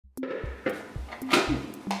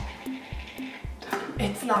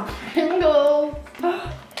It's not Pringles.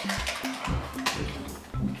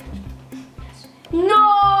 No!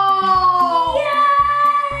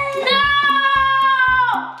 Yes! No!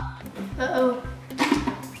 Uh-oh.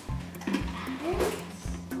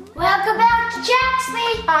 Welcome back to Jaxley.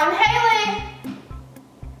 I'm Haley.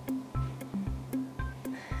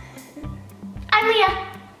 I'm Leah.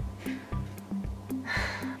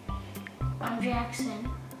 I'm Jackson.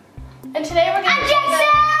 And today we're gonna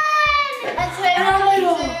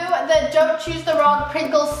the Don't Choose the Wrong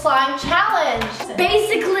Pringles Slime Challenge.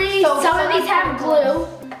 Basically, some of these have glue.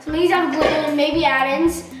 Some of these have glue and maybe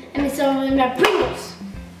add-ins, and then some of them have Pringles.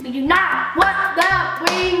 We do not want the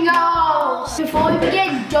Pringles. Before we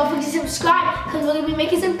begin, don't forget to subscribe because we're gonna be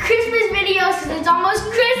making some Christmas videos because it's almost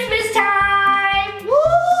Christmas time. Woo!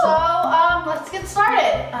 So let's get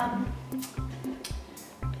started.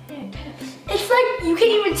 It's like you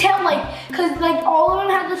can't even tell, cause all of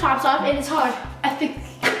them have the tops off and it's hard. I think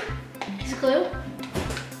it's glue.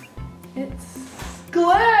 It's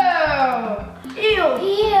glue. Ew.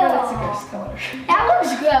 Ew. That's a gross color. That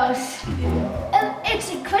looks gross. It's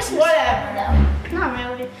a Christmas. Whatever. Though. Not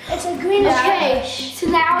really. It's a green. Okay. So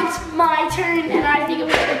now it's my turn, and I think I'm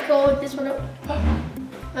gonna go with this one.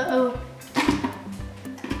 Uh-oh.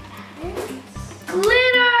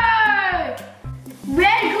 Glitter.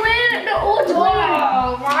 Red glitter. No, orange glitter.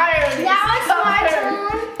 Oh, Myers. Now it's my turn.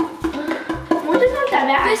 Well, it's not that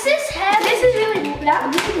bad. This is heavy. This is really.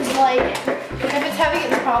 This is like. If it's heavy,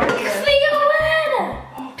 it's probably good.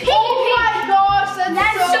 Pink. Oh my gosh,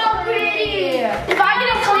 that's so pretty. If I get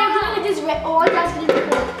a clear glue with this red orange, that's gonna be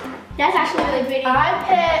cool. That's actually really pretty. I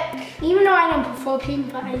pick. Even though I don't prefer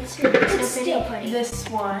pink, but it's still pretty. This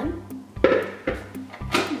one.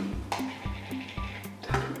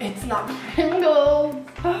 It's not Pringles.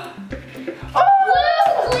 Oh, blue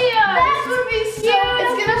clear. That would be so.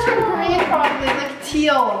 It's gonna turn green probably, like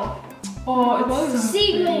teal. Oh, it's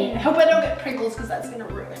sea green. I hope I don't get Pringles because that's gonna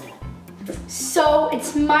ruin it. So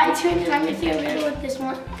it's my turn, and I'm gonna get rid of this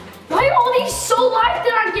one. Why are all these so light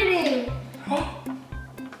that I'm getting?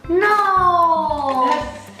 No.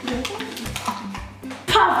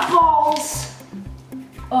 Puffballs.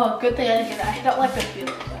 Oh, good thing I didn't get that. I don't like the feel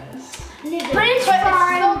of this. But it's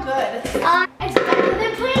fine. It's so good. It's better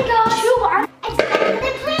than Pringles. It's better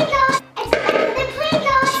than Pringles. It's better than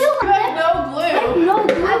Pringles. You have no glue. No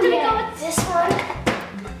glue. I'm gonna go with this one.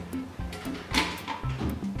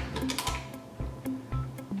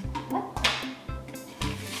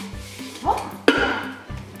 What?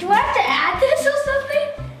 Do I have to add this or something?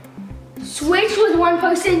 Switch with one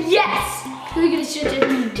person. Yes. Who are you gonna switch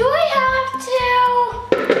with? Do I have to?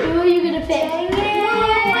 Who are you gonna pick?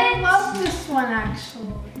 I love this one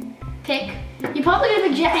actually. Pick. You're probably gonna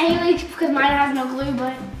pick Haley because mine has no glue,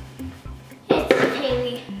 but it's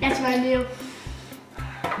Haley. That's what I do.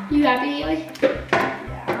 You happy, Haley?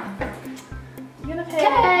 Yeah. I'm gonna pick.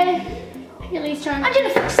 Okay. Haley's turn. I'm gonna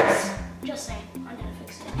fix this. Just saying. I'm gonna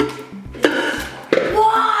fix it.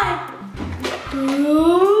 One.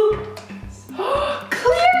 Two.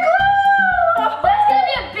 Clear glue! That's gonna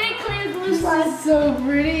be a big clear glue slime. This is so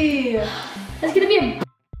pretty. That's gonna be a.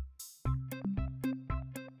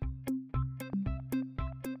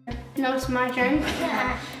 No, it's my turn.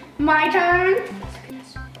 Yeah. My turn.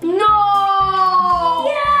 No!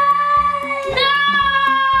 Yes! No!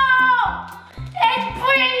 It's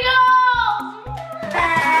Pringles!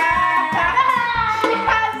 She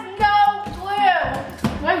has no glue.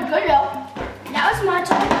 Very good though. That was my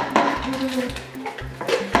turn.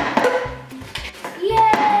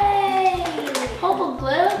 Yay! Purple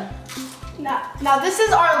glue. Now this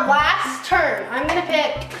is our last turn. I'm gonna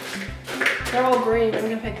pick. They're all green. I'm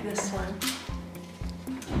gonna pick this one.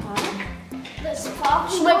 This pop.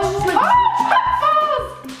 Oh,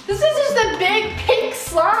 this is just a big pink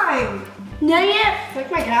slime. No, yeah. It's like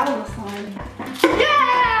my gallon slime.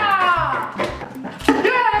 Yeah!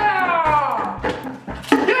 Yeah!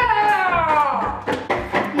 Yeah!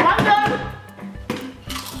 I'm done.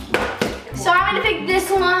 So I'm gonna pick this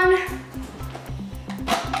one.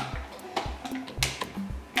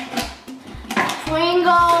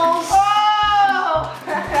 Pringles. Oh!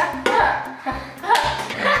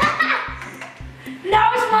 Now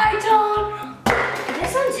it's my turn.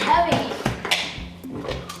 This one's heavy.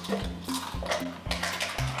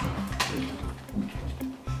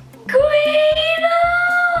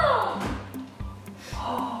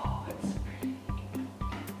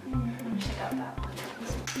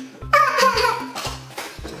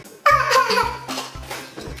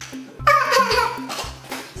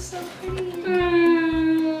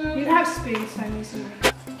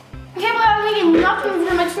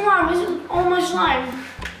 come on, this is all my slime.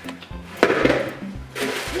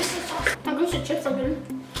 This is awesome. I wish the chips are good.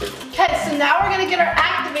 Okay, so now we're gonna get our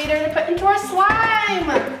activator to put into our slime.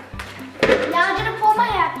 Now I'm gonna pull my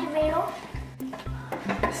activator.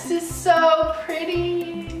 This is so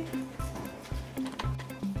pretty.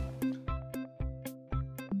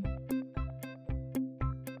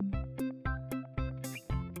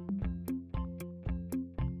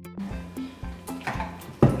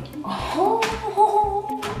 Oh,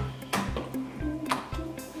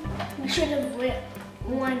 we should have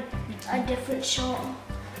won a different shot.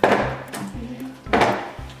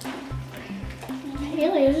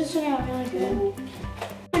 Really, this is turning out really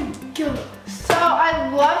good. So I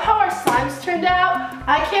love how our slimes turned out.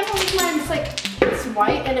 I can't believe mine's like, it's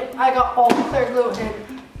white and I got all clear glue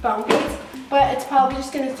and foam beads, but it's probably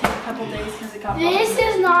just gonna take a couple days because it got This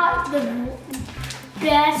is not the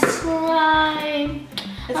best slime.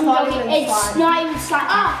 It's not even It's slime. not even slime.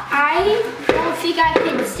 I don't think I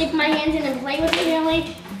can stick my hands in and play with it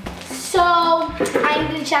really. So I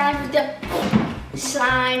need to challenge with the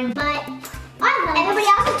slime. But everybody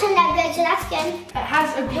else has turned out good, so that's good. It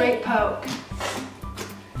has a great poke.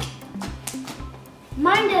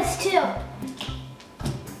 Mine does too.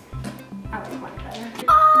 I like mine better.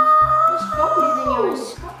 Oh!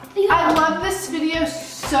 I love this video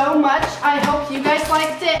so much. I hope you guys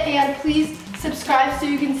liked it, and please subscribe so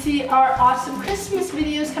you can see our awesome Christmas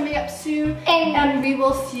videos coming up soon. And we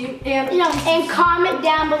will see you. And comment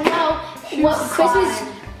down below what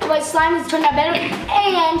slime has turned out better,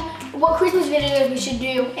 and what Christmas videos we should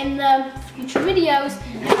do in the future videos.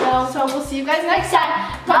 So we'll see you guys next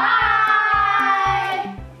time. Bye!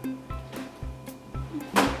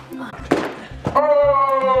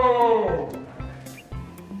 Oh!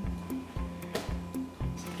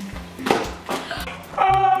 Oh!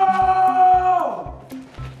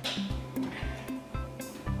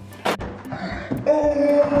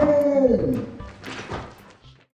 Oh!